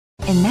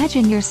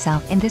Imagine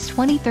yourself in this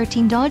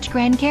 2013 Dodge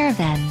Grand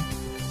Caravan.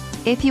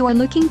 If you are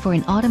looking for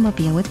an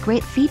automobile with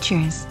great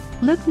features,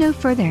 look no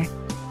further.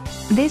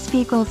 This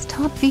vehicle's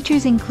top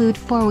features include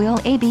 4-wheel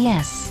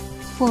ABS,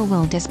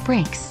 4-wheel disc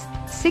brakes,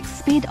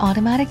 6-speed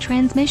automatic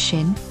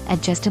transmission,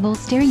 adjustable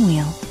steering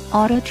wheel,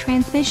 auto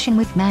transmission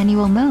with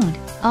manual mode,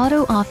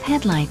 auto-off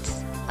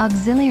headlights,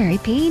 auxiliary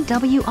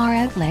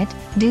PWR outlet,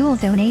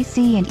 dual-zone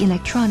AC and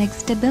electronic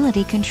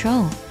stability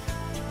control.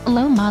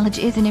 Low mileage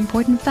is an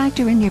important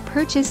factor in your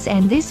purchase,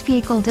 and this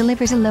vehicle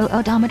delivers a low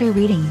odometer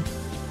reading.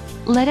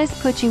 Let us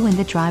put you in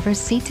the driver's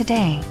seat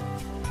today.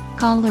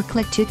 Call or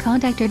click to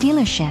contact our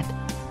dealership.